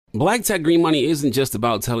Black Tech Green Money isn't just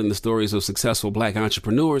about telling the stories of successful Black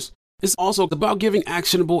entrepreneurs. It's also about giving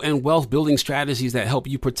actionable and wealth-building strategies that help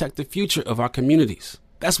you protect the future of our communities.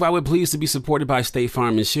 That's why we're pleased to be supported by State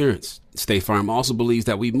Farm Insurance. State Farm also believes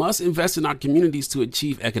that we must invest in our communities to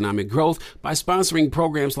achieve economic growth by sponsoring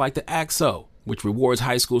programs like the ACT-SO, which rewards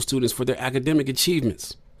high school students for their academic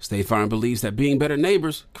achievements. State Farm believes that being better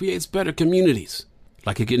neighbors creates better communities.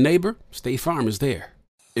 Like a good neighbor, State Farm is there.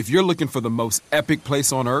 If you're looking for the most epic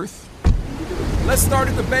place on Earth, let's start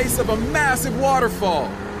at the base of a massive waterfall.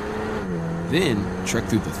 Then trek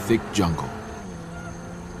through the thick jungle.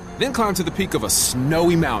 Then climb to the peak of a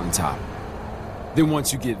snowy mountaintop. Then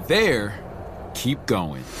once you get there, keep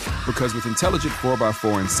going. Because with intelligent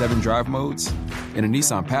 4x4 and 7 drive modes and a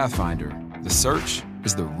Nissan Pathfinder, the search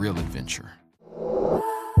is the real adventure.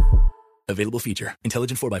 Available feature.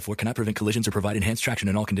 Intelligent 4x4 cannot prevent collisions or provide enhanced traction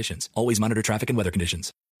in all conditions. Always monitor traffic and weather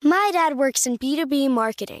conditions. My dad works in B2B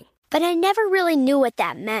marketing, but I never really knew what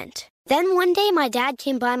that meant. Then one day my dad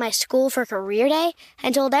came by my school for career day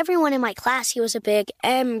and told everyone in my class he was a big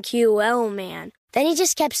MQL man. Then he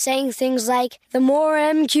just kept saying things like, the more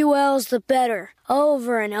MQLs, the better,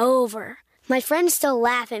 over and over. My friends still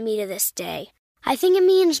laugh at me to this day. I think it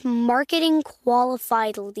means marketing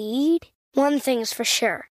qualified lead. One thing's for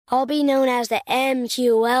sure. I'll be known as the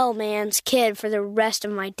MQL man's kid for the rest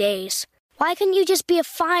of my days. Why couldn't you just be a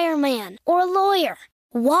fireman or a lawyer?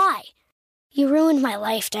 Why? You ruined my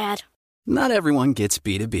life, Dad. Not everyone gets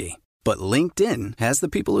B2B, but LinkedIn has the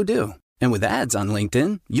people who do. And with ads on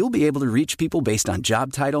LinkedIn, you'll be able to reach people based on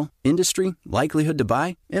job title, industry, likelihood to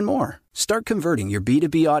buy, and more. Start converting your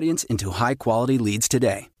B2B audience into high-quality leads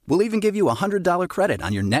today. We'll even give you a $100 credit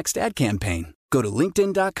on your next ad campaign. Go to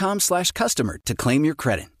linkedin.com/customer to claim your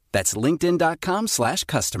credit. That's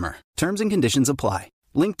linkedin.com/customer. Terms and conditions apply.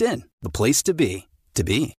 LinkedIn, the place to be, to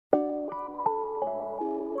be.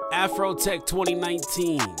 Afrotech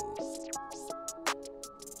 2019,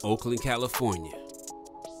 Oakland, California.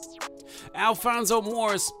 Alfonso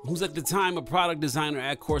Morris, who's at the time a product designer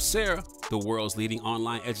at Coursera, the world's leading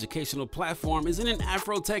online educational platform, is in an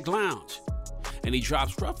Afrotech lounge. And he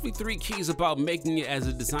drops roughly 3 keys about making it as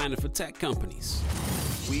a designer for tech companies.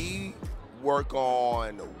 We work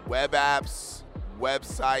on web apps,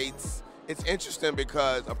 websites. It's interesting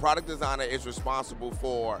because a product designer is responsible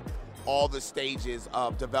for all the stages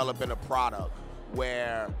of developing a product,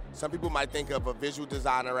 where some people might think of a visual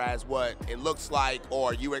designer as what it looks like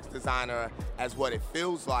or a UX designer as what it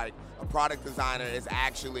feels like. A product designer is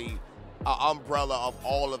actually an umbrella of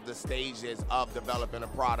all of the stages of developing a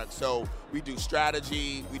product. So we do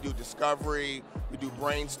strategy, we do discovery, we do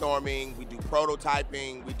brainstorming, we do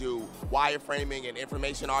prototyping, we do wireframing and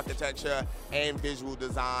information architecture and visual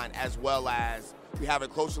design, as well as we have a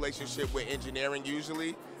close relationship with engineering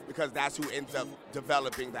usually, because that's who ends up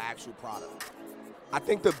developing the actual product. I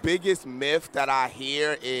think the biggest myth that I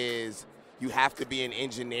hear is you have to be in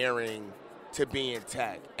engineering to be in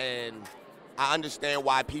tech. And I understand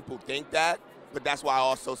why people think that, but that's why I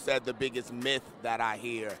also said the biggest myth that I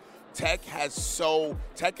hear. Tech is so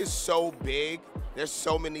big, there's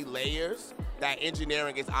so many layers, that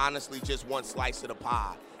engineering is honestly just one slice of the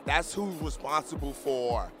pie. That's who's responsible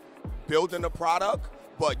for building a product.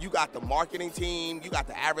 But you got the marketing team, you got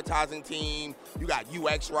the advertising team, you got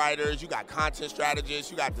UX writers, you got content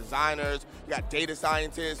strategists, you got designers, you got data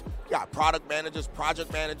scientists, you got product managers,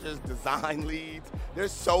 project managers, design leads.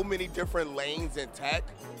 There's so many different lanes in tech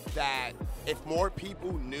that if more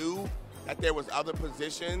people knew that there was other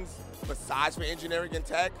positions besides for engineering and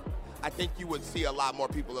tech, I think you would see a lot more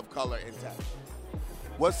people of color in tech.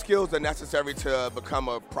 What skills are necessary to become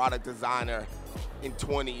a product designer in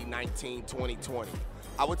 2019, 2020?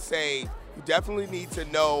 I would say you definitely need to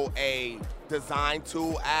know a design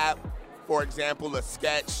tool app, for example, a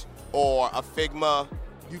Sketch or a Figma.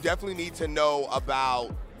 You definitely need to know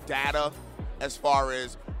about data as far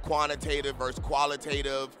as quantitative versus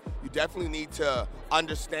qualitative. You definitely need to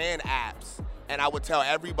understand apps. And I would tell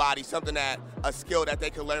everybody a skill that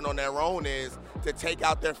they can learn on their own is to take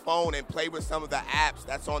out their phone and play with some of the apps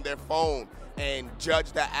that's on their phone and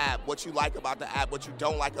judge the app, what you like about the app, what you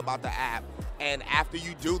don't like about the app. And after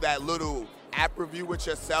you do that little app review with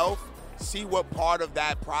yourself, see what part of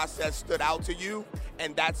that process stood out to you,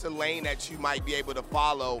 and that's a lane that you might be able to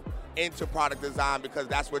follow into product design because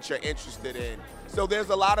that's what you're interested in. So there's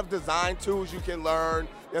a lot of design tools you can learn,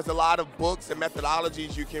 there's a lot of books and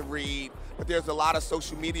methodologies you can read, but there's a lot of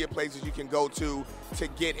social media places you can go to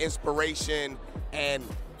get inspiration and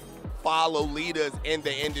follow leaders in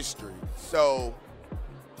the industry. So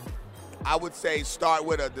I would say start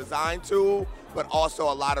with a design tool, but also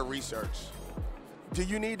a lot of research. do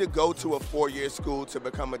you need to go to a 4-year school to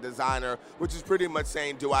become a designer, which is pretty much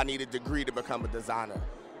saying, do I need a degree to become a designer?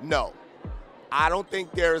 No. I don't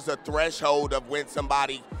think there's a threshold of when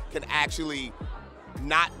somebody can actually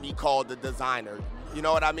not be called a designer. You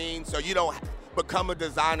know what I mean? So you don't become a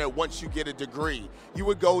designer once you get a degree. You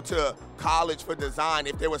would go to college for design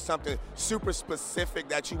if there was something super specific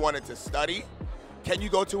that you wanted to study. Can you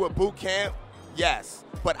go to a boot camp? Yes.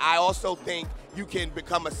 But I also think you can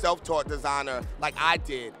become a self-taught designer like I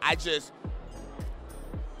did. I just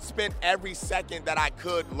spent every second that I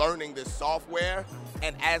could learning this software.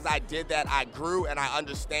 And as I did that, I grew and I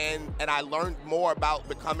understand and I learned more about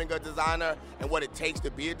becoming a designer and what it takes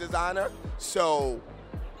to be a designer. So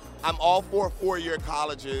I'm all for 4-year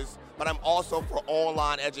colleges, but I'm also for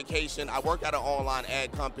online education. I work at an online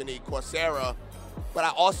ed company, Coursera, but I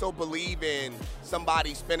also believe in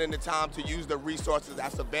somebody spending the time to use the resources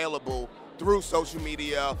that's available through social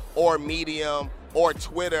media or Medium or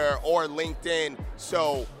Twitter or LinkedIn.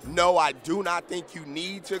 So no, I do not think you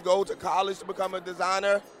need to go to college to become a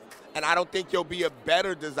designer. And I don't think you'll be a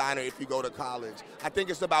better designer if you go to college. I think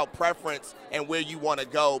it's about preference and where you want to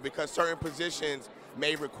go, because certain positions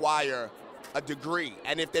may require a degree.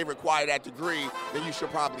 And if they require that degree, then you should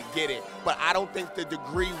probably get it. But I don't think the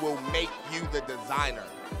degree will make you the designer.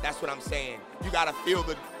 That's what I'm saying. You got to feel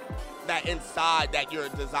that inside that you're a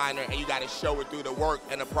designer, and you got to show it through the work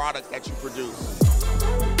and the products that you produce.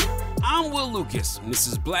 I'm Will Lucas, and this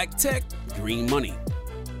is Black Tech, Green Money.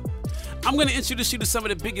 I'm going to introduce you to some of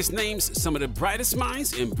the biggest names, some of the brightest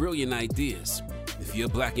minds, and brilliant ideas. If you're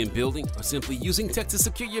black in building or simply using tech to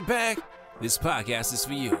secure your bag, this podcast is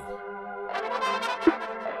for you.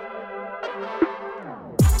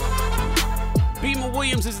 Beamer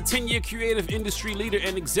Williams is a 10-year creative industry leader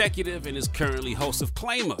and executive and is currently host of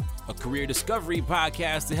Claimer, a career discovery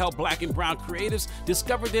podcast to help black and brown creatives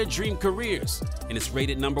discover their dream careers, and it's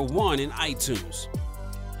rated #1 in iTunes.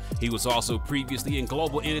 He was also previously in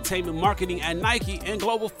global entertainment marketing at Nike and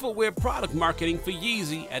global footwear product marketing for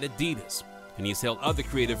Yeezy at Adidas, and he's held other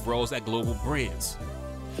creative roles at global brands.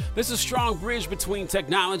 There's a strong bridge between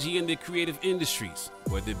technology and the creative industries,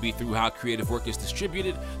 whether it be through how creative work is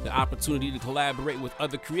distributed, the opportunity to collaborate with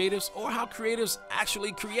other creatives, or how creatives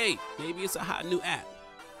actually create. Maybe it's a hot new app.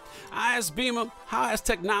 I asked Beamer, how has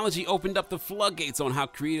technology opened up the floodgates on how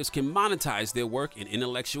creatives can monetize their work and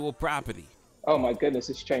intellectual property? Oh my goodness,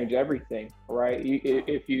 it's changed everything, right?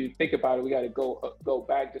 If you think about it, we got to go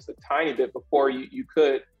back just a tiny bit before you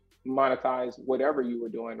could monetize whatever you were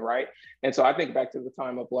doing, right? And so I think back to the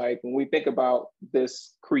time of, like, when we think about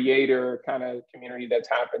this creator kind of community that's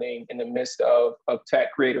happening in the midst of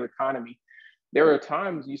tech creator economy, there are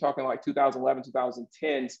times, you're talking like 2011,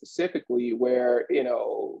 2010 specifically, where, you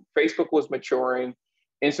know, Facebook was maturing,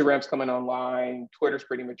 Instagram's coming online, Twitter's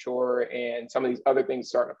pretty mature, and some of these other things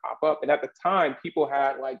starting to pop up. And at the time, people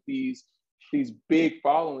had like these big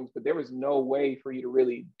followings, but there was no way for you to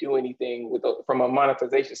really do anything from a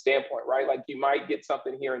monetization standpoint, right? Like, you might get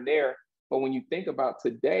something here and there, but when you think about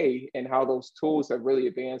today and how those tools have really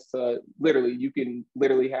advanced to you can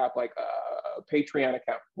literally have like a Patreon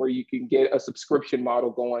account where you can get a subscription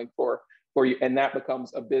model going for you, and that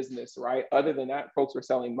becomes a business, right? Other than that, folks are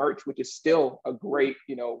selling merch, which is still a great,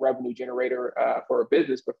 revenue generator for a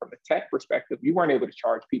business. But from a tech perspective, you weren't able to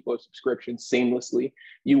charge people a subscription seamlessly.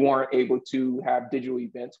 You weren't able to have digital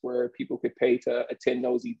events where people could pay to attend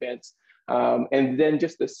those events. And then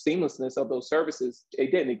just the seamlessness of those services,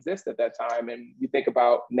 it didn't exist at that time. And you think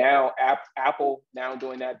about now, Apple now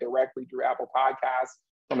doing that directly through Apple Podcasts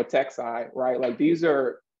from a tech side, right? Like, these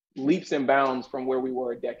are leaps and bounds from where we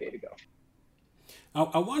were a decade ago.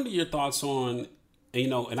 I wonder your thoughts on,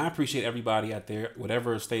 and I appreciate everybody at their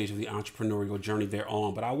whatever stage of the entrepreneurial journey they're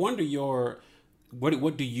on, but I wonder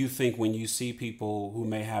what do you think when you see people who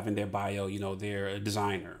may have in their bio, they're a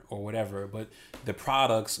designer or whatever, but the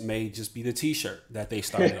products may just be the t-shirt that they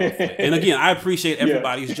started off with. And again, I appreciate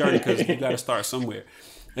everybody's journey, because you got to start somewhere.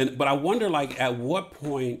 But I wonder, like, at what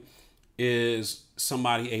point is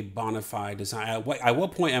somebody a bona fide designer? At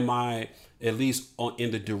what point am I at least in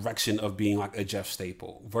the direction of being like a Jeff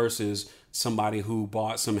Staple versus somebody who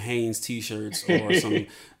bought some Hanes t-shirts or some,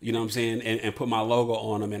 you know what I'm saying, and put my logo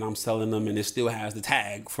on them and I'm selling them and it still has the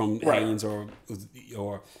tag from Hanes or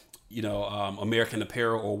American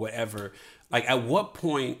Apparel or whatever. Like, at what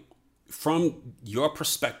point, from your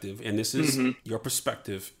perspective, and this is your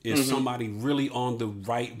perspective, is somebody really on the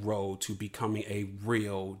right road to becoming a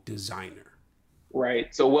real designer?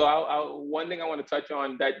 Right. So, well, one thing I want to touch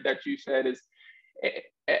on that you said is,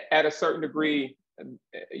 at a certain degree,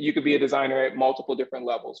 you could be a designer at multiple different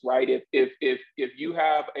levels, right? If you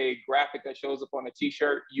have a graphic that shows up on a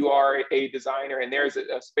t-shirt, you are a designer, and there's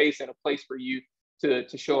a space and a place for you to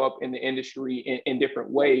show up in the industry in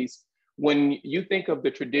different ways. When you think of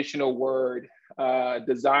the traditional word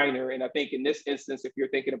designer, and I think in this instance, if you're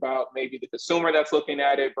thinking about maybe the consumer that's looking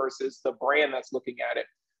at it versus the brand that's looking at it,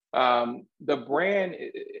 the brand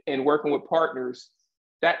and working with partners,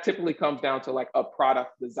 that typically comes down to like a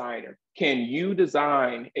product designer. Can you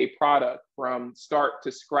design a product from start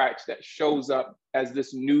to scratch that shows up as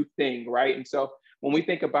this new thing, right? And so when we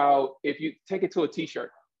think about, if you take it to a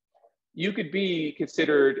t-shirt, you could be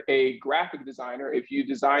considered a graphic designer if you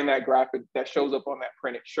design that graphic that shows up on that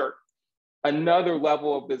printed shirt. Another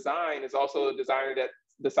level of design is also a designer that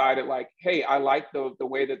decided like, hey, I like the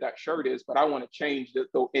way that shirt is, but I want to change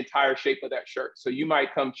the entire shape of that shirt. So you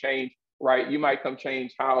might come change, right? You might come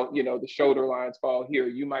change how, the shoulder lines fall here.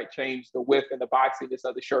 You might change the width and the boxiness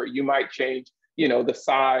of the shirt. You might change, the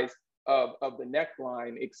size of the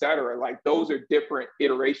neckline, et cetera. Like those are different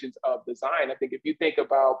iterations of design. I think if you think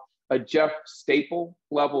about a Jeff Staple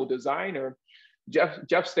level designer,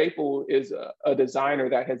 Jeff Staple is a designer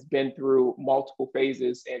that has been through multiple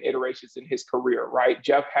phases and iterations in his career, right?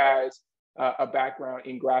 Jeff has a background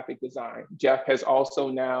in graphic design. Jeff has also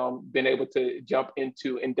now been able to jump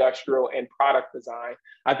into industrial and product design.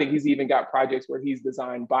 I think he's even got projects where he's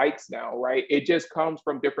designed bikes now, right? It just comes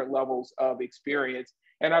from different levels of experience.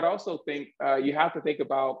 And I'd also think you have to think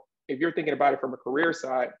about, if you're thinking about it from a career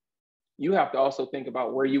side, you have to also think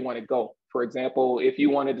about where you want to go. For example, if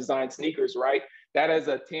you want to design sneakers, right? That is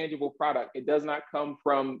a tangible product. It does not come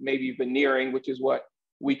from maybe veneering, which is what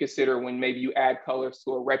we consider when maybe you add colors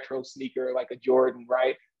to a retro sneaker like a Jordan,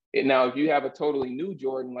 right? And now, if you have a totally new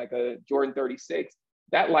Jordan, like a Jordan 36,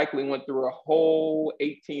 that likely went through a whole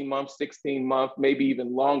 18-month, 16-month, maybe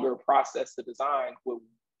even longer process to design with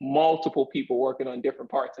multiple people working on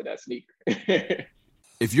different parts of that sneaker.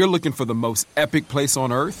 If you're looking for the most epic place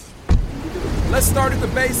on earth, let's start at the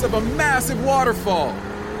base of a massive waterfall.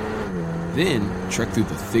 Then trek through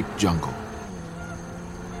the thick jungle.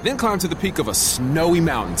 Then climb to the peak of a snowy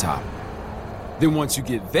mountaintop. Then once you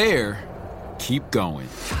get there, keep going.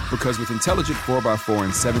 Because with intelligent 4x4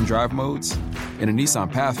 and 7 drive modes and a Nissan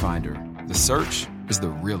Pathfinder, the search is the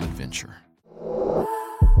real adventure.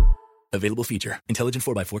 Available feature. Intelligent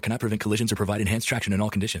 4x4 cannot prevent collisions or provide enhanced traction in all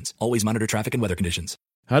conditions. Always monitor traffic and weather conditions.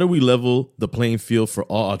 How do we level the playing field for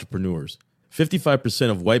all entrepreneurs? 55%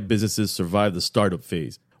 of white businesses survive the startup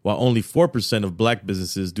phase, while only 4% of black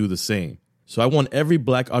businesses do the same. So I want every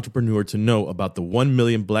black entrepreneur to know about the 1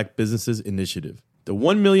 Million Black Businesses Initiative. The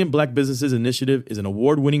 1 Million Black Businesses Initiative is an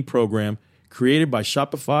award-winning program created by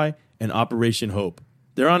Shopify and Operation Hope.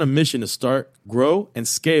 They're on a mission to start, grow, and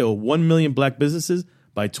scale 1 million black businesses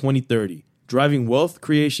by 2030, driving wealth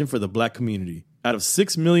creation for the black community. Out of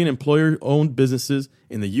 6 million employer-owned businesses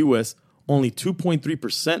in the U.S., only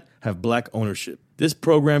 2.3% have black ownership. This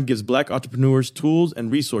program gives black entrepreneurs tools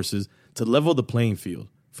and resources to level the playing field,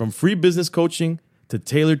 from free business coaching to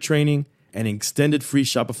tailored training and an extended free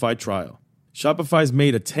Shopify trial. Shopify's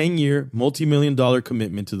made a 10-year, multi-million-dollar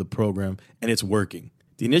commitment to the program, and it's working.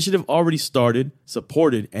 The initiative already started,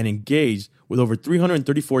 supported, and engaged with over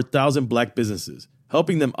 334,000 black businesses,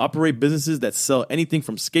 helping them operate businesses that sell anything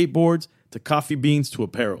from skateboards to coffee beans to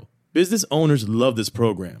apparel. Business owners love this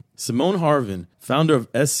program. Simone Harvin, founder of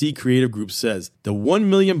SC Creative Group, says, "The 1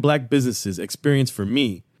 million black businesses experience for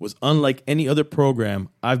me was unlike any other program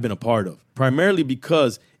I've been a part of, primarily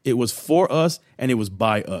because it was for us and it was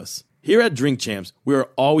by us." Here at Drink Champs, we are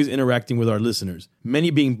always interacting with our listeners, many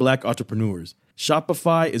being black entrepreneurs.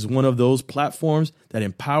 Shopify is one of those platforms that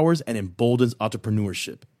empowers and emboldens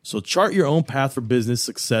entrepreneurship. So chart your own path for business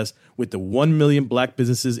success with the 1 Million Black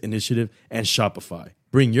Businesses Initiative and Shopify.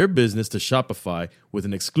 Bring your business to Shopify with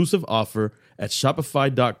an exclusive offer at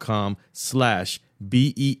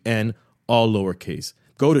shopify.com/BEN, all lowercase.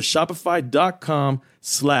 Go to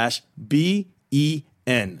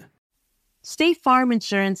shopify.com/BEN. State Farm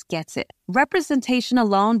Insurance gets it. Representation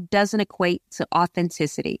alone doesn't equate to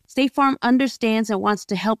authenticity. State Farm understands and wants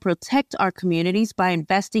to help protect our communities by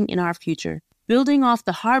investing in our future, building off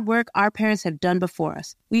the hard work our parents have done before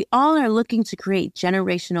us. We all are looking to create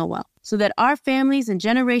generational wealth so that our families and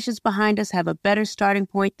generations behind us have a better starting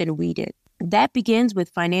point than we did. That begins with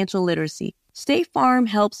financial literacy. State Farm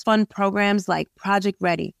helps fund programs like Project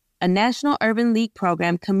Ready, a National Urban League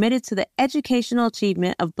program committed to the educational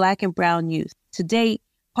achievement of Black and Brown youth. To date,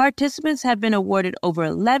 Participants have been awarded over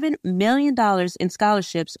 $11 million in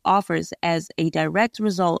scholarships offers as a direct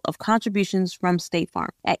result of contributions from State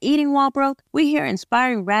Farm. At Eating While Broke, we hear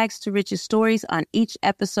inspiring rags to riches stories on each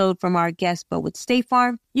episode from our guests, but with State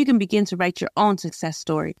Farm, you can begin to write your own success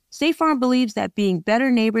story. State Farm believes that being better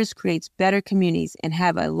neighbors creates better communities and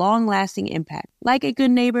have a long-lasting impact. Like a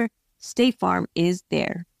good neighbor, State Farm is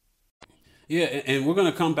there. Yeah, and we're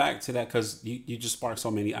going to come back to that because you just sparked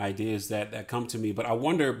so many ideas that come to me. But I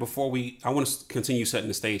wonder I want to continue setting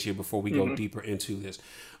the stage here before we go deeper into this.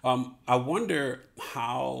 I wonder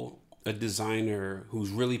how a designer who's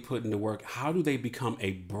really putting the work, how do they become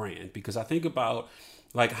a brand? Because I think about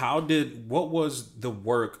like what was the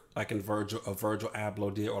work like in Virgil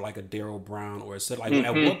Abloh did, or like a Daryl Brown, or said like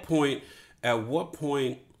at what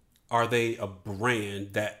point are they a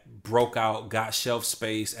brand that broke out, got shelf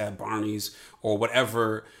space at Barney's or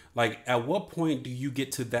whatever? Like, at what point do you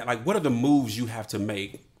get to that? Like, what are the moves you have to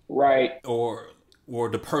make? Right. Or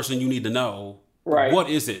the person you need to know. Right. What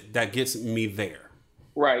is it that gets me there?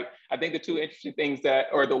 Right. I think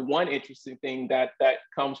the one interesting thing that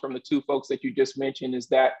comes from the two folks that you just mentioned is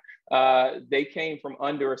that they came from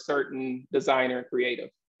under a certain designer and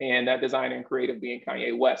creative, and that designer and creative being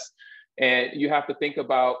Kanye West. And you have to think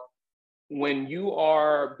about, when you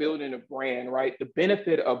are building a brand, right, the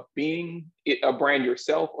benefit of being a brand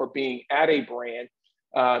yourself or being at a brand,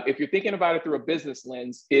 if you're thinking about it through a business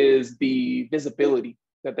lens, is the visibility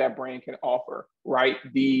that brand can offer, right?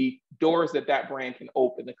 The doors that brand can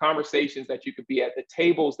open, the conversations that you could be at, the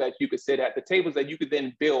tables that you could sit at, the tables that you could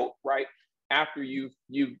then build, right, after you've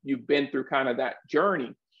been through kind of that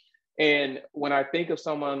journey. And when I think of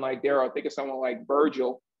someone like Daryl, I think of someone like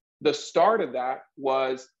Virgil, the start of that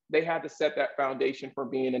was they had to set that foundation for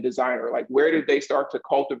being a designer. Like, where did they start to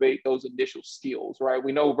cultivate those initial skills, right?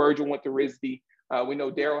 We know Virgil went to RISD. We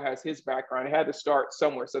know Daryl has his background. It had to start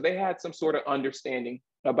somewhere. So they had some sort of understanding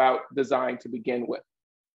about design to begin with.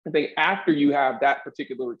 I think after you have that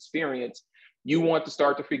particular experience, you want to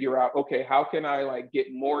start to figure out, okay, how can I like get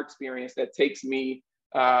more experience that takes me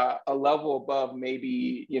a level above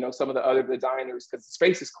maybe, some of the other designers, because the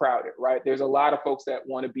space is crowded, right? There's a lot of folks that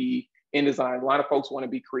want to be in design. A lot of folks want to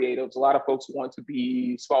be creatives. A lot of folks want to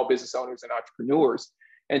be small business owners and entrepreneurs.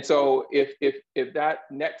 And so if that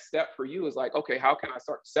next step for you is like, okay, how can I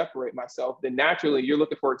start to separate myself? Then naturally you're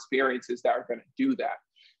looking for experiences that are going to do that.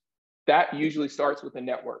 That usually starts with a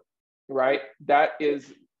network, right? That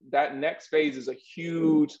next phase is a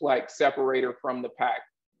huge like separator from the pack.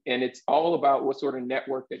 And it's all about what sort of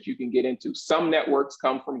network that you can get into. Some networks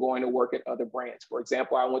come from going to work at other brands. For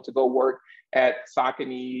example, I went to go work at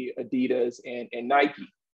Saucony, Adidas, and Nike.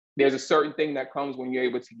 There's a certain thing that comes when you're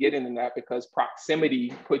able to get into that, because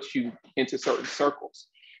proximity puts you into certain circles.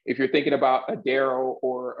 If you're thinking about a Daryl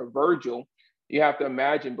or a Virgil, you have to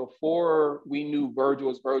imagine, before we knew Virgil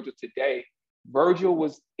as Virgil today, Virgil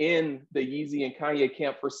was in the Yeezy and Kanye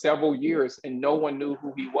camp for several years and no one knew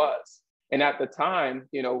who he was. And at the time,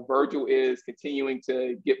 Virgil is continuing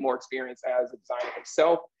to get more experience as a designer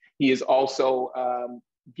himself. He is also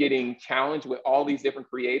getting challenged with all these different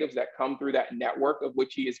creatives that come through that network of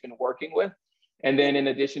which he has been working with. And then in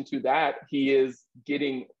addition to that, he is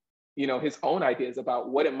getting, his own ideas about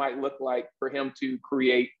what it might look like for him to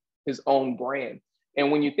create his own brand. And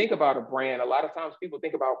when you think about a brand, a lot of times people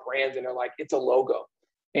think about brands and they're like, it's a logo.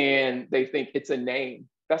 And they think it's a name.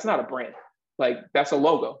 That's not a brand. Like, that's a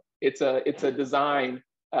logo. It's a design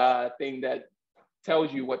thing that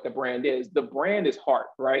tells you what the brand is. The brand is heart,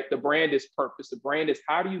 right? The brand is purpose. The brand is,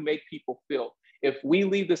 how do you make people feel? If we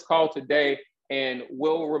leave this call today and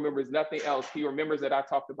Will remembers nothing else, he remembers that I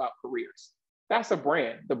talked about careers. That's a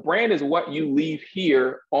brand. The brand is what you leave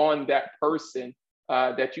here on that person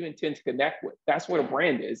that you intend to connect with. That's what a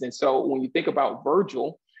brand is. And so when you think about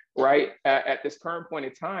Virgil, right, at this current point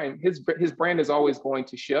in time, his brand is always going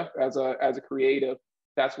to shift as a creative.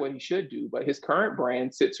 That's what he should do. But his current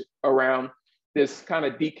brand sits around this kind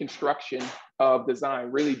of deconstruction of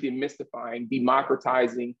design, really demystifying,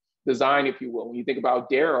 democratizing design, if you will. When you think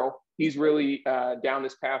about Daryl, he's really down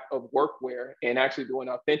this path of workwear and actually doing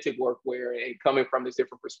authentic workwear and coming from this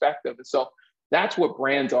different perspective. And so that's what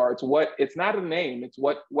brands are. It's not a name. It's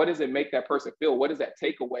what does it make that person feel? What is that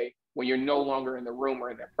takeaway when you're no longer in the room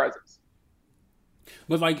or in their presence?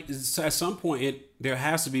 But like at some point, there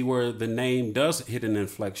has to be where the name does hit an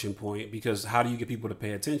inflection point, because how do you get people to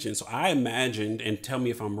pay attention? So I imagined, and tell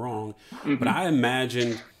me if I'm wrong, but I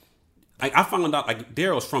imagined, like, I found out like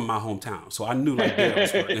Daryl's from my hometown, so I knew like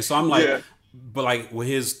Daryl's work, and so I'm like, yeah. But like when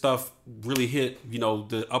his stuff really hit,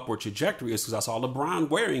 the upward trajectory is because I saw LeBron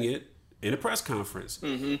wearing it in a press conference.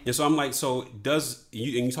 Mm-hmm. And so I'm like, so does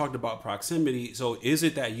you, and you talked about proximity. So is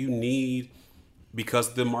it that you need,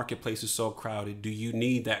 because the marketplace is so crowded, do you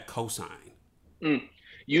need that cosign?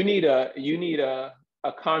 You need a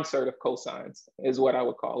concert of cosigns is what I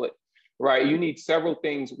would call it, right? You need several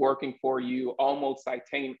things working for you almost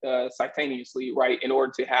simultaneously, right? In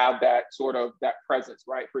order to have that sort of that presence,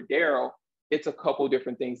 right? For Daryl, it's a couple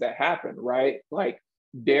different things that happen, right? Like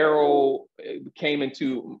Daryl came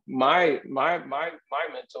into my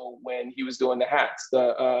mental when he was doing the hats,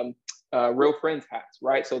 the Real Friends hats,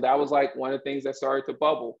 right? So that was like one of the things that started to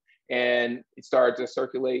bubble and it started to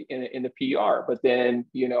circulate in the PR. But then,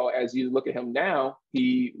 you know, as you look at him now,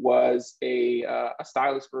 he was a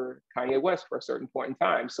stylist for Kanye West for a certain point in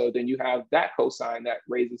time. So then you have that cosign that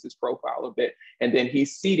raises his profile a bit. And then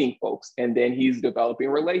he's seeding folks, and then he's developing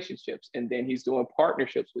relationships, and then he's doing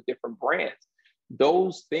partnerships with different brands.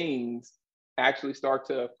 Those things actually start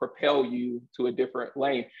to propel you to a different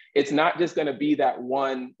lane. It's not just going to be that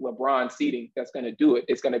one LeBron seeding that's going to do it.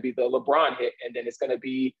 It's going to be the LeBron hit, and then it's going to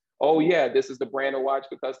be, oh yeah, this is the brand to watch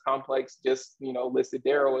because Complex just, you know, listed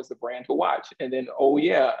Daryl as the brand to watch. And then, oh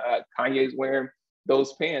yeah, Kanye's wearing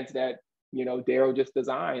those pants that, you know, Daryl just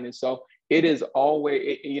designed. And so it is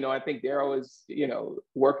always, you know, I think Daryl is, you know,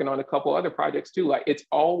 working on a couple other projects too. Like it's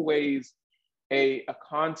always a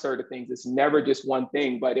concert of things. It's never just one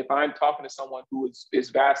thing. But if I'm talking to someone who is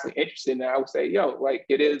vastly interested in that, I would say, yo, like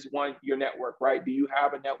it is your network, right? Do you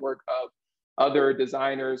have a network of other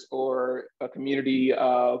designers or a community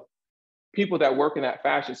of people that work in that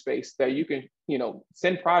fashion space that you can, you know,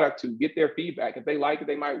 send product to, get their feedback. If they like it,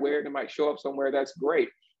 they might wear it, it might show up somewhere. That's great.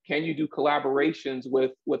 Can you do collaborations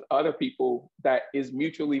with other people that is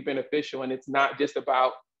mutually beneficial? And it's not just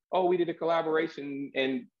about, oh, we did a collaboration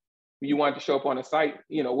and you want to show up on a site.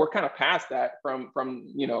 You know, we're kind of past that from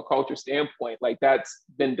you know, a culture standpoint. Like that's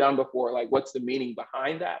been done before. Like what's the meaning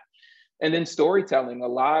behind that? And then storytelling. A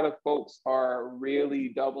lot of folks are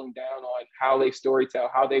really doubling down on how they storytell,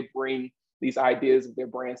 how they bring these ideas of their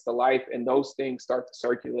brands to life, and those things start to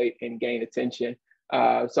circulate and gain attention.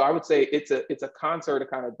 So I would say it's a concert of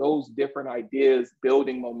kind of those different ideas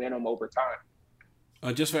building momentum over time.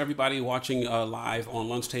 Just for everybody watching live on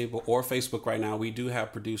Lunch Table or Facebook right now, we do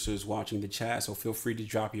have producers watching the chat, so feel free to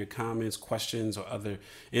drop your comments, questions, or other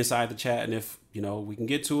inside the chat. And if, you know, we can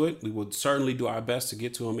get to it, we will certainly do our best to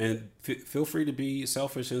get to them. And feel free to be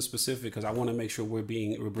selfish and specific, because I want to make sure we're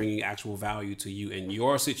bringing actual value to you in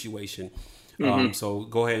your situation. So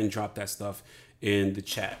go ahead and drop that stuff in the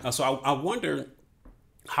chat. So I wonder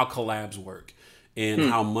how collabs work and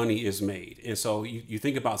how money is made. And so you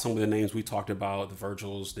think about some of the names we talked about, the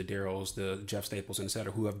Virgils, the Daryls, the Jeff Staples, and et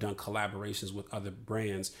cetera, who have done collaborations with other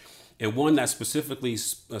brands. And one that specifically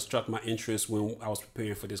struck my interest when I was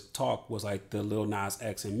preparing for this talk was like the Lil Nas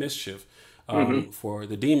X and Mischief for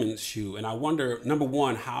the Demon shoe. And I wonder, number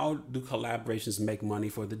one, how do collaborations make money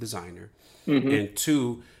for the designer? And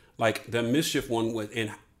two, like the Mischief one,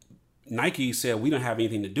 and Nike said, we don't have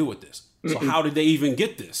anything to do with this. So how did they even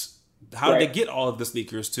get this? How did they get all of the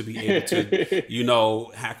sneakers to be able to, you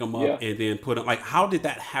know, hack them up and then put them, like, how did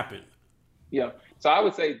that happen? Yeah. So I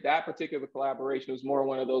would say that particular collaboration was more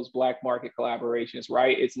one of those black market collaborations,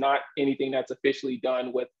 right? It's not anything that's officially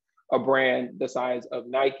done with a brand the size of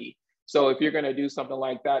Nike. So if you're going to do something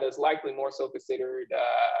like that, it's likely more so considered,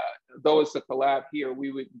 though it's a collab here,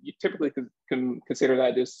 we would typically consider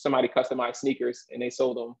that just somebody customized sneakers and they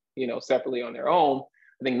sold them, you know, separately on their own.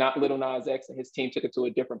 I think not Lil Nas X and his team took it to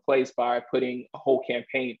a different place by putting a whole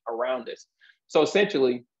campaign around this. So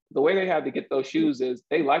essentially, the way they had to get those shoes is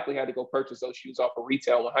they likely had to go purchase those shoes off of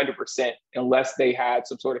retail 100%, unless they had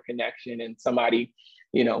some sort of connection and somebody,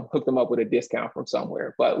 you know, hooked them up with a discount from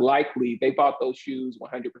somewhere. But likely they bought those shoes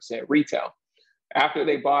 100% retail. After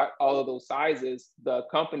they bought all of those sizes, the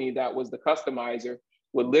company that was the customizer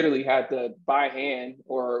would literally have to buy hand,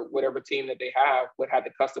 or whatever team that they have would have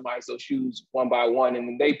to customize those shoes one by one. And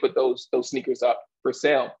then they put those sneakers up for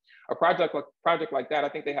sale. A project like that, I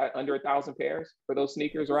think they had under 1,000 pairs for those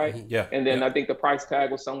sneakers, right? Yeah. And then I think the price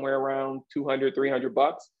tag was somewhere around $200,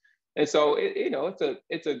 $300. And so,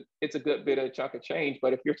 it's a good bit of chunk of change.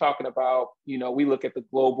 But if you're talking about, you know, we look at the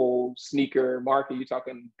global sneaker market, you're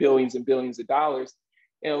talking billions and billions of dollars.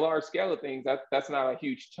 In a large scale of things, that's not a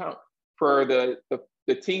huge chunk. For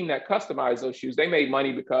the team that customized those shoes, they made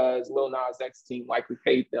money because Lil Nas X team likely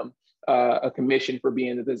paid them a commission for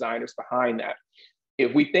being the designers behind that.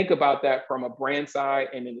 If we think about that from a brand side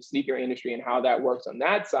and in the sneaker industry and how that works on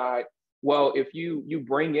that side, well, if you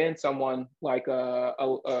bring in someone like a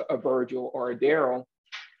Virgil or a Daryl,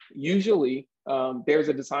 usually there's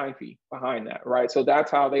a design fee behind that, right? So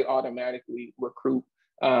that's how they automatically recruit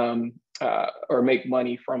or make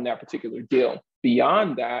money from that particular deal.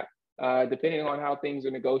 Beyond that, depending on how things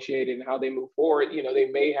are negotiated and how they move forward, they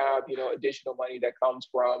may have, additional money that comes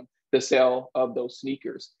from the sale of those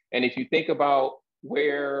sneakers. And if you think about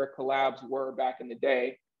where collabs were back in the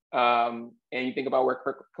day, and you think about where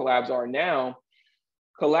collabs are now,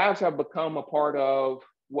 collabs have become a part of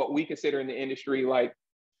what we consider in the industry like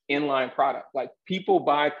inline product. Like people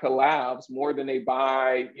buy collabs more than they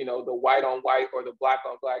buy, the white on white or the black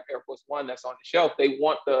on black Air Force One that's on the shelf. They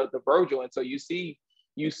want the Virgil. And so you see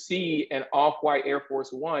an off-white Air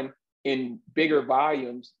Force One in bigger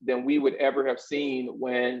volumes than we would ever have seen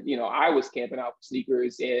when, I was camping out for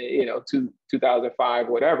sneakers in, 2005,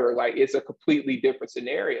 whatever. Like it's a completely different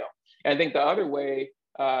scenario. And I think the other way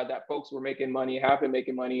that folks were making money, have been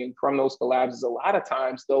making money and from those collabs is a lot of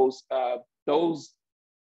times those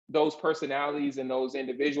personalities and those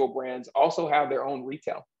individual brands also have their own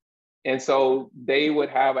retail. And so they would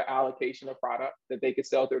have an allocation of product that they could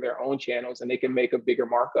sell through their own channels and they can make a bigger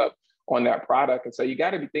markup on that product. And so you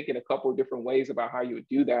got to be thinking a couple of different ways about how you would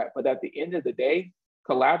do that. But at the end of the day,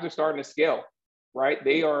 collabs are starting to scale, right?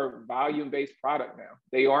 They are volume-based product now.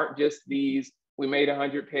 They aren't just these, we made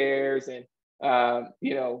 100 pairs and,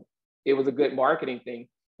 it was a good marketing thing.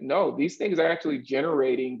 No, these things are actually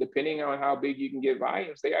generating, depending on how big you can get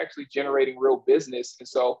volumes, they're actually generating real business. And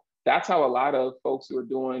so that's how a lot of folks who are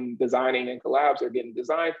doing designing and collabs are getting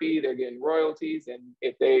design fee, they're getting royalties. And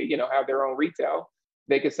if they, have their own retail,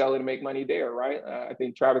 they could sell it and make money there, right? I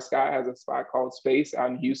think Travis Scott has a spot called Space out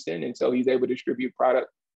in Houston. And so he's able to distribute product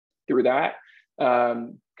through that.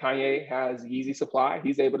 Kanye has Yeezy Supply.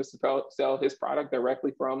 He's able to sell his product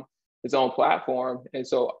directly from his own platform. And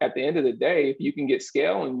so at the end of the day, if you can get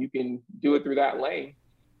scale and you can do it through that lane,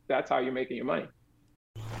 that's how you're making your money.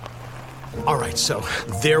 All right, so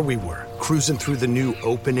there we were, cruising through the new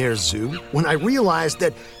open-air zoo when I realized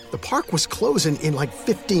that the park was closing in like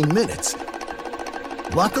 15 minutes.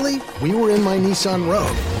 Luckily, we were in my Nissan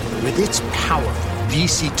Rogue. With its powerful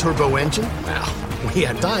VC turbo engine, well, we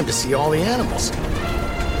had time to see all the animals.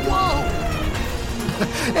 Whoa!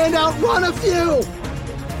 And outrun a few!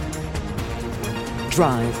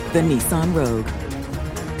 Drive the Nissan Rogue.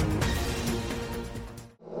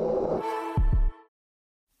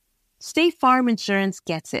 State Farm Insurance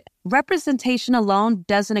gets it. Representation alone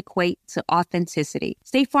doesn't equate to authenticity.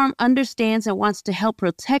 State Farm understands and wants to help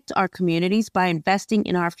protect our communities by investing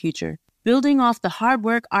in our future, building off the hard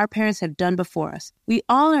work our parents have done before us. We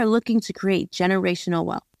all are looking to create generational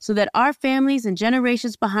wealth so that our families and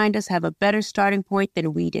generations behind us have a better starting point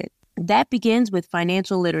than we did. That begins with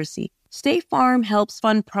financial literacy. State Farm helps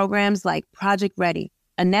fund programs like Project Ready,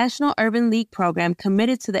 a National Urban League program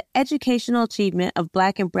committed to the educational achievement of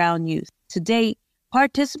Black and Brown youth. To date,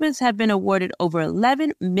 participants have been awarded over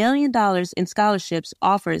 $11 million in scholarships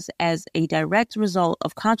offers as a direct result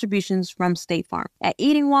of contributions from State Farm. At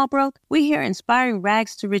Eating While Broke, we hear inspiring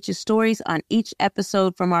rags to riches stories on each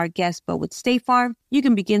episode from our guests, but with State Farm, you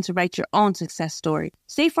can begin to write your own success story.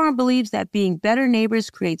 State Farm believes that being better neighbors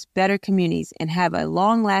creates better communities and have a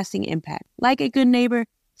long-lasting impact. Like a good neighbor,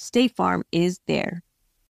 State Farm is there.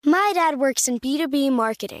 My dad works in B2B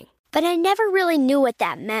marketing, but I never really knew what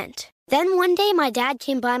that meant. Then one day my dad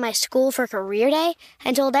came by my school for career day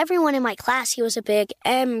and told everyone in my class he was a big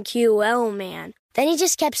MQL man. Then he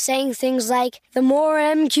just kept saying things like, the more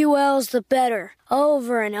MQLs, the better,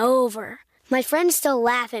 over and over. My friends still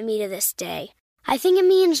laugh at me to this day. I think it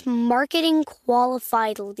means marketing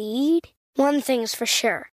qualified lead. One thing's for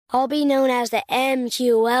sure, I'll be known as the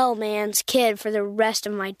MQL man's kid for the rest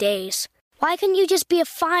of my days. Why couldn't you just be a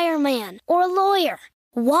fireman or a lawyer?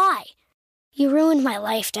 Why? You ruined my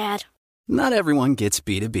life, Dad. Not everyone gets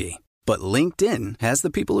B2B, but LinkedIn has the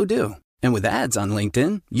people who do. And with ads on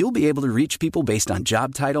LinkedIn, you'll be able to reach people based on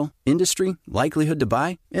job title, industry, likelihood to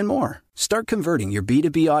buy, and more. Start converting your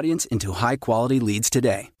B2B audience into high-quality leads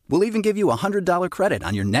today. We'll even give you a $100 credit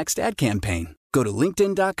on your next ad campaign. Go to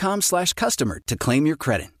linkedin.com/customer to claim your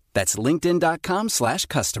credit. That's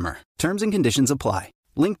linkedin.com/customer. Terms and conditions apply.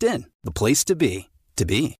 LinkedIn, the place to be, to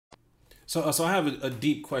be. So I have a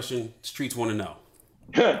deep question streets want to know.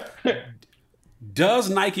 Does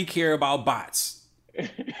Nike care about bots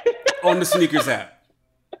on the sneakers app?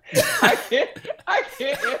 I can't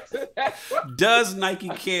answer that question. Does Nike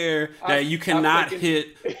care that you cannot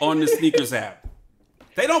hit on the sneakers app?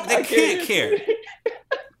 They can't care.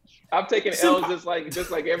 I'm taking L's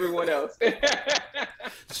just like everyone else. The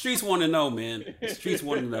streets want to know, man. The streets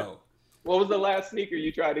want to know. What was the last sneaker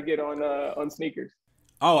you tried to get on sneakers?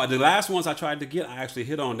 Oh, the last ones I tried to get, I actually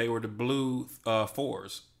hit on. They were the blue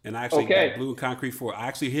 4s. And I actually got blue concrete 4. I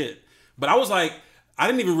actually hit. But I was like, I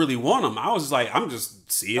didn't even really want them. I was just like, I'm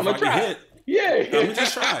just see if I can hit. Yeah. I'm gonna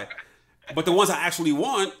just try. But the ones I actually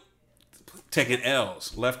want, taking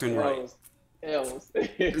L's left and right. L's.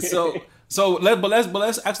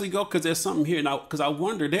 Let's actually go, because there's something here now. Because I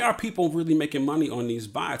wonder, there are people really making money on these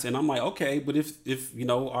bots, and I'm like, okay, but if you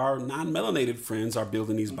know, our non-melanated friends are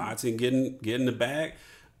building these bots and getting the bag,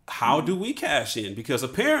 how do we cash in? Because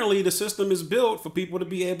apparently the system is built for people to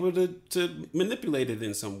be able to manipulate it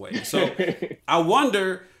in some way. So I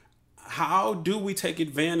wonder, how do we take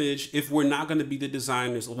advantage if we're not going to be the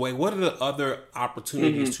designers? What are the other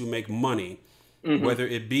opportunities to make money? Whether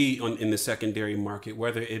it be in the secondary market,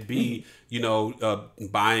 whether it be,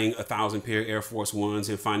 buying 1,000 pair of Air Force Ones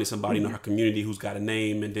and finding somebody in our community who's got a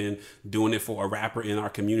name, and then doing it for a rapper in our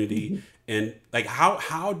community. And like,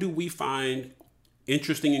 how do we find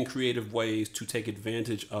interesting and creative ways to take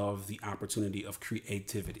advantage of the opportunity of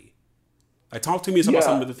creativity? Like, talk to me about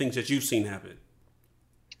some of the things that you've seen happen.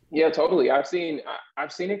 Yeah, totally. I've seen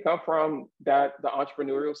it come from the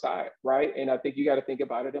entrepreneurial side, right? And I think you got to think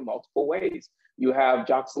about it in multiple ways. You have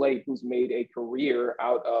Jock Slade, who's made a career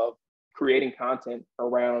out of creating content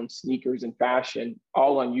around sneakers and fashion,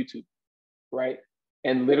 all on YouTube, right?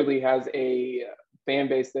 And literally has a fan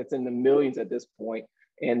base that's in the millions at this point.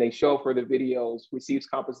 And they show up for the videos, receives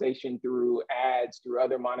compensation through ads, through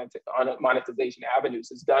other monetization avenues,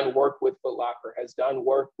 has done work with Foot Locker, has done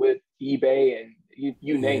work with eBay, and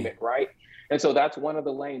you name it, right? And so that's one of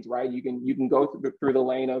the lanes, right? You can go through the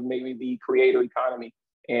lane of maybe the creator economy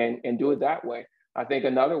and do it that way. I think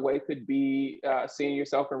another way could be seeing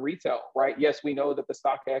yourself in retail, right? Yes, we know that the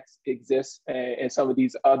StockX exists and some of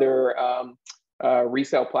these other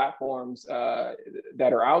resale platforms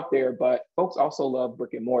that are out there, but folks also love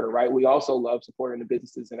brick and mortar, right? We also love supporting the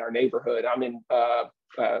businesses in our neighborhood. I'm in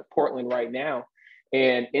Portland right now,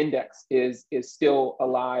 and Index is still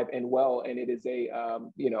alive and well, and it is an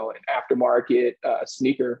aftermarket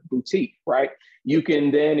sneaker boutique, right? You can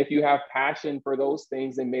then, if you have passion for those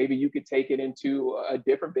things, then maybe you could take it into a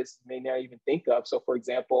different business you may not even think of. So, for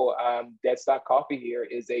example, Deadstock Coffee here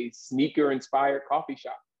is a sneaker-inspired coffee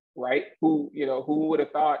shop, right? Who would have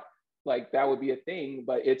thought like that would be a thing,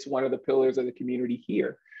 but it's one of the pillars of the community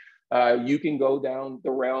here. You can go down the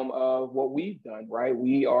realm of what we've done, right?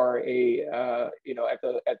 We are at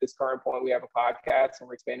this current point, we have a podcast and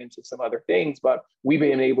we're expanding to some other things, but we've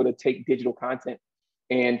been able to take digital content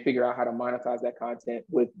and figure out how to monetize that content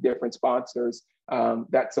with different sponsors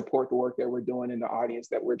that support the work that we're doing in the audience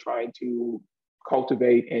that we're trying to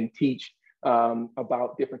cultivate and teach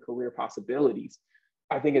about different career possibilities.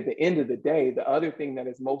 I think at the end of the day, the other thing that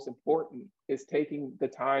is most important is taking the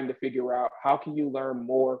time to figure out how can you learn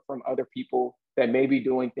more from other people that may be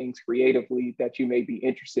doing things creatively that you may be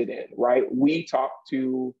interested in, right? We talk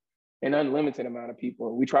to an unlimited amount of people,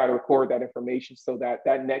 and we try to record that information so that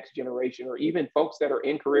that next generation, or even folks that are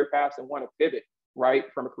in career paths and want to pivot, right,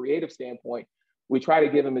 from a creative standpoint, we try to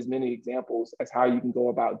give them as many examples as how you can go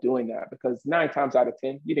about doing that, because 9 times out of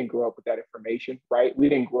 10, you didn't grow up with that information, right? We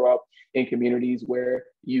didn't grow up in communities where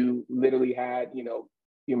you literally had,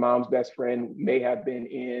 your mom's best friend may have been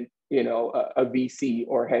in, a VC,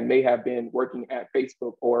 or may have been working at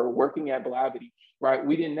Facebook or working at Blavity, right?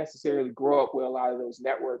 We didn't necessarily grow up with a lot of those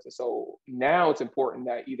networks. And so now it's important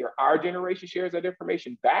that either our generation shares that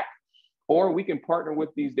information back, or we can partner with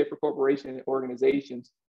these different corporations and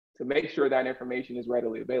organizations to make sure that information is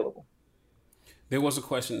readily available. There was a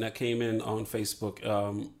question that came in on Facebook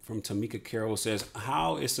from Tamika Carroll. Says,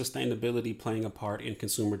 how is sustainability playing a part in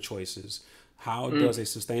consumer choices? How does a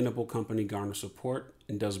sustainable company garner support?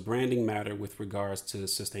 And does branding matter with regards to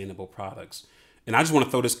sustainable products? And I just want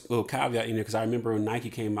to throw this little caveat in there, because I remember when Nike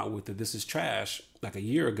came out with the "This is trash" like a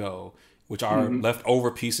year ago, which are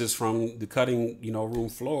leftover pieces from the cutting, room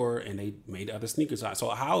floor, and they made other sneakers out. So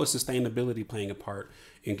how is sustainability playing a part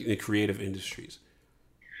in creative industries?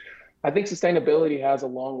 I think sustainability has a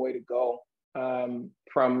long way to go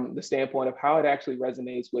from the standpoint of how it actually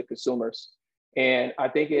resonates with consumers. And I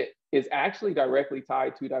think it is actually directly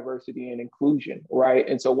tied to diversity and inclusion, right?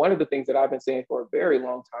 And so one of the things that I've been saying for a very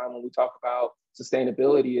long time when we talk about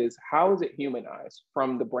sustainability is, how is it humanized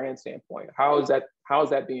from the brand standpoint? How is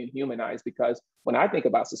that being humanized? Because when I think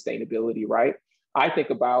about sustainability, right, I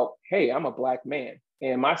think about, hey, I'm a Black man,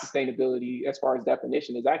 and my sustainability as far as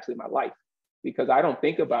definition is actually my life, because I don't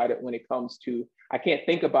think about it when it comes to, I can't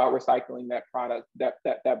think about recycling that product,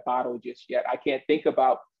 that bottle just yet. I can't think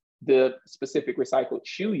about the specific recycled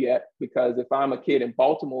shoe yet, because if I'm a kid in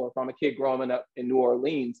Baltimore, if I'm a kid growing up in New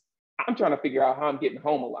Orleans, I'm trying to figure out how I'm getting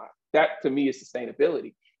home alive. That to me is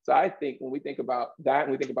sustainability. So I think when we think about that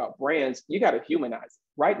and we think about brands, you got to humanize it.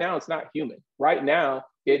 Right now, it's not human. Right now,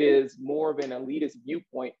 it is more of an elitist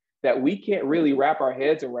viewpoint that we can't really wrap our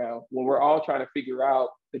heads around when we're all trying to figure out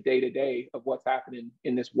the day-to-day of what's happening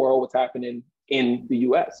in this world, what's happening in the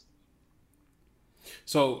US.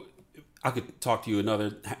 So I could talk to you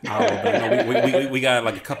another hour, but I know we got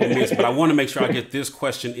like a couple of minutes, but I want to make sure I get this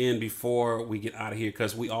question in before we get out of here,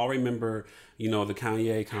 because we all remember, the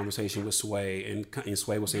Kanye conversation with Sway, and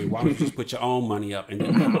Sway was saying, why don't you just put your own money up? And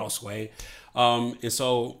then, how, Sway? And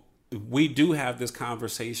so we do have this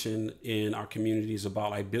conversation in our communities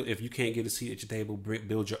about, like, if you can't get a seat at your table,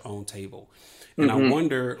 build your own table. And I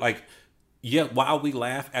wonder, like, while we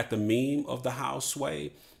laugh at the meme of the house,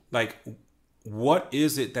 Sway, like, what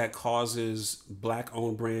is it that causes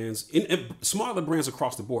Black-owned brands, and smaller brands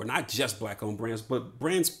across the board, not just Black-owned brands, but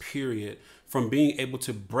brands, period, from being able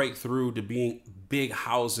to break through to being big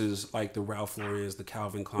houses like the Ralph Lauren's, the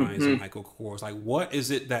Calvin Klein's, and Michael Kors? Like, what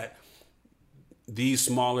is it that these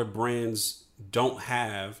smaller brands don't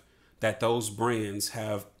have that those brands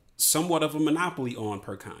have somewhat of a monopoly on,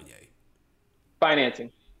 per Kanye?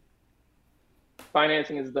 Financing.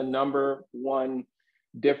 Financing is the number one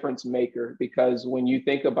difference maker, because when you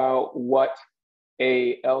think about what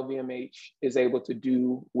a LVMH is able to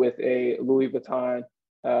do with a Louis Vuitton,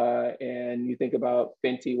 and you think about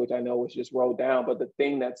Fenty, which I know was just rolled down, but the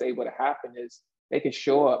thing that's able to happen is they can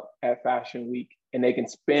show up at Fashion Week and they can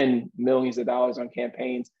spend millions of dollars on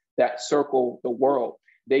campaigns that circle the world.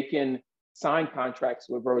 They can sign contracts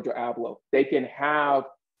with Virgil Abloh. They can have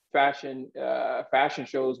fashion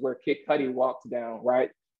shows where Kid Cudi walks down,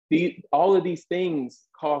 right? All of these things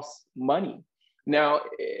cost money. Now,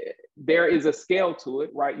 there is a scale to it,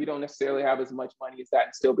 right? You don't necessarily have as much money as that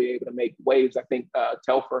and still be able to make waves. I think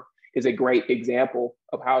Telfar is a great example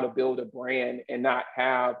of how to build a brand and not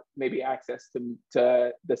have maybe access to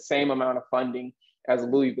the same amount of funding as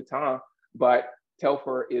Louis Vuitton, but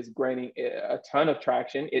Telfar is gaining a ton of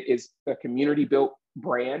traction. It is a community-built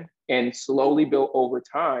brand and slowly built over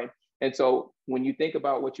time. And so when you think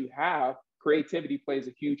about what you have, creativity plays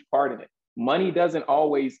a huge part in it. Money doesn't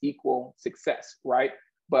always equal success, right?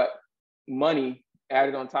 But money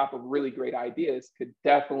added on top of really great ideas could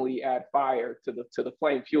definitely add fire to the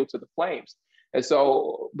flame, fuel to the flames. And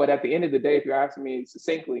so, but at the end of the day, if you're asking me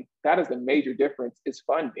succinctly, that is the major difference, is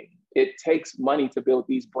funding. It takes money to build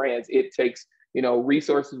these brands. It takes,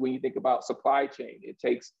 resources when you think about supply chain. It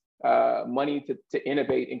takes money to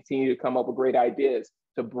innovate and continue to come up with great ideas,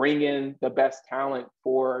 to bring in the best talent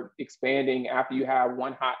for expanding. After you have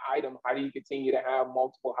one hot item, how do you continue to have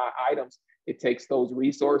multiple hot items? It takes those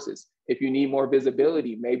resources. If you need more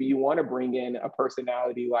visibility, maybe you want to bring in a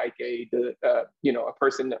personality like a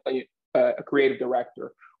creative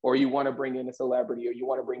director, or you want to bring in a celebrity, or you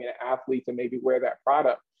want to bring in an athlete to maybe wear that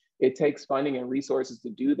product. It takes funding and resources to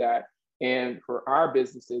do that. And for our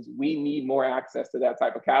businesses, we need more access to that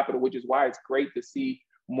type of capital, which is why it's great to see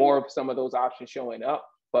more of some of those options showing up,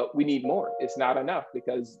 but we need more. It's not enough,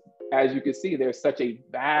 because as you can see, there's such a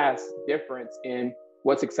vast difference in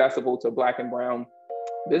what's accessible to Black and brown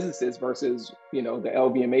businesses versus, the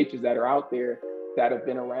LVMHs that are out there that have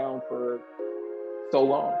been around for so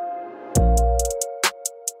long.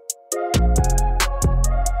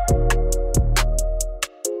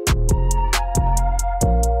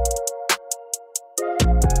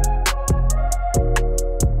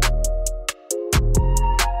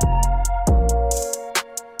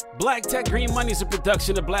 Black Tech Green Money is a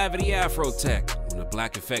production of Blavity Afrotech on the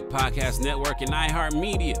Black Effect Podcast Network and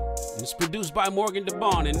iHeartMedia. It's produced by Morgan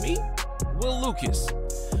DeBon and me, Will Lucas,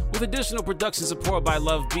 with additional production support by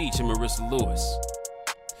Love Beach and Marissa Lewis.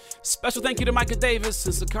 Special thank you to Micah Davis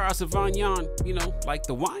and Sakara Savanyan, like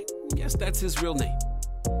the wine. Yes, that's his real name.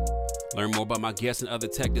 Learn more about my guests and other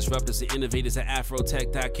tech disruptors and innovators at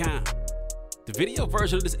afrotech.com. The video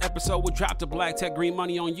version of this episode will drop to Black Tech Green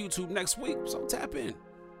Money on YouTube next week, so tap in.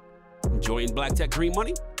 Enjoying Black Tech Green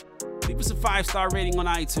Money? Leave us a 5-star rating on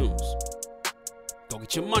iTunes. Go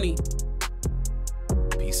get your money.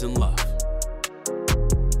 Peace and love.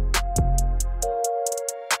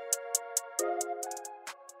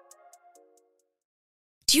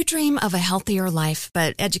 Do you dream of a healthier life,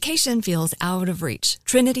 but education feels out of reach?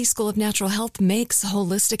 Trinity School of Natural Health makes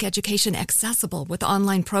holistic education accessible with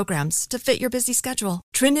online programs to fit your busy schedule.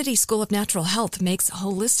 Trinity School of Natural Health makes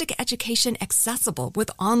holistic education accessible with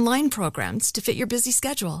online programs to fit your busy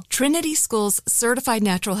schedule. Trinity School's Certified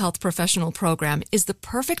Natural Health Professional Program is the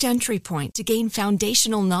perfect entry point to gain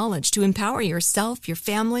foundational knowledge to empower yourself, your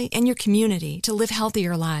family, and your community to live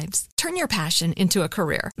healthier lives. Turn your passion into a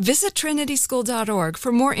career. Visit trinityschool.org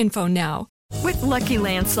for more info now. With Lucky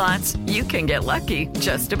Land Slots, you can get lucky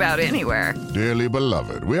just about anywhere. Dearly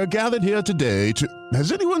beloved, we are gathered here today to...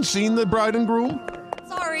 Has anyone seen the bride and groom?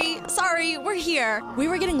 Sorry, we're here. We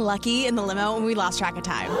were getting lucky in the limo and we lost track of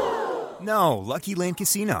time. No, Lucky Land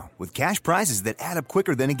Casino, with cash prizes that add up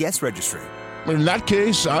quicker than a guest registry. In that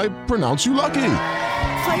case, I pronounce you lucky.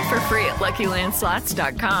 Play for free at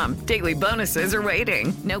LuckyLandSlots.com. Daily bonuses are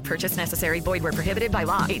waiting. No purchase necessary. Void where prohibited by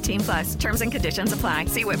law. 18+. Terms and conditions apply.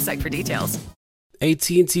 See website for details.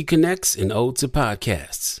 AT&T connects an ode to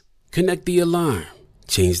podcasts. Connect the alarm.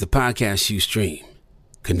 Change the podcast you stream.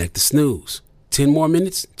 Connect the snooze. 10 more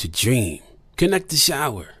minutes to dream. Connect the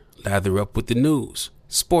shower. Lather up with the news,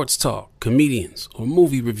 sports talk, comedians, or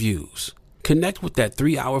movie reviews. Connect with that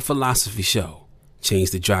 3-hour philosophy show.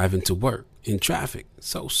 Change the drive into work in traffic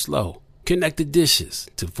so slow. Connect the dishes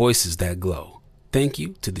to voices that glow. Thank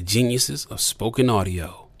you to the geniuses of spoken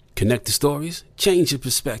audio. Connect the stories, change your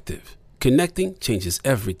perspective. Connecting changes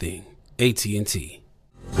everything. AT&T.